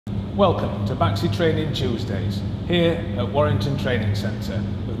Welcome to Baxi Training Tuesdays, here at Warrington Training Centre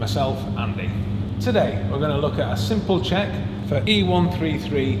with myself, Andy. Today we're going to look at a simple check for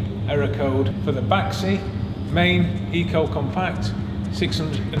E133 error code for the Baxi main Eco Compact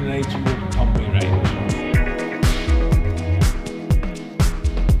 600 and 800 combi range.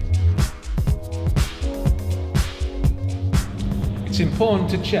 It's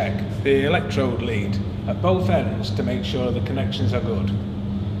important to check the electrode lead at both ends to make sure the connections are good.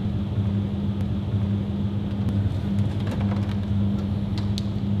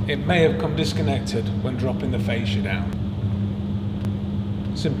 It may have come disconnected when dropping the fascia down.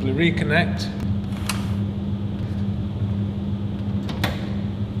 Simply reconnect.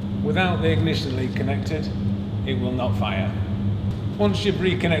 Without the ignition lead connected, it will not fire. Once you've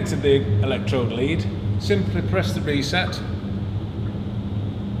reconnected the electrode lead, simply press the reset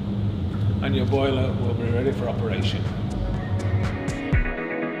and your boiler will be ready for operation.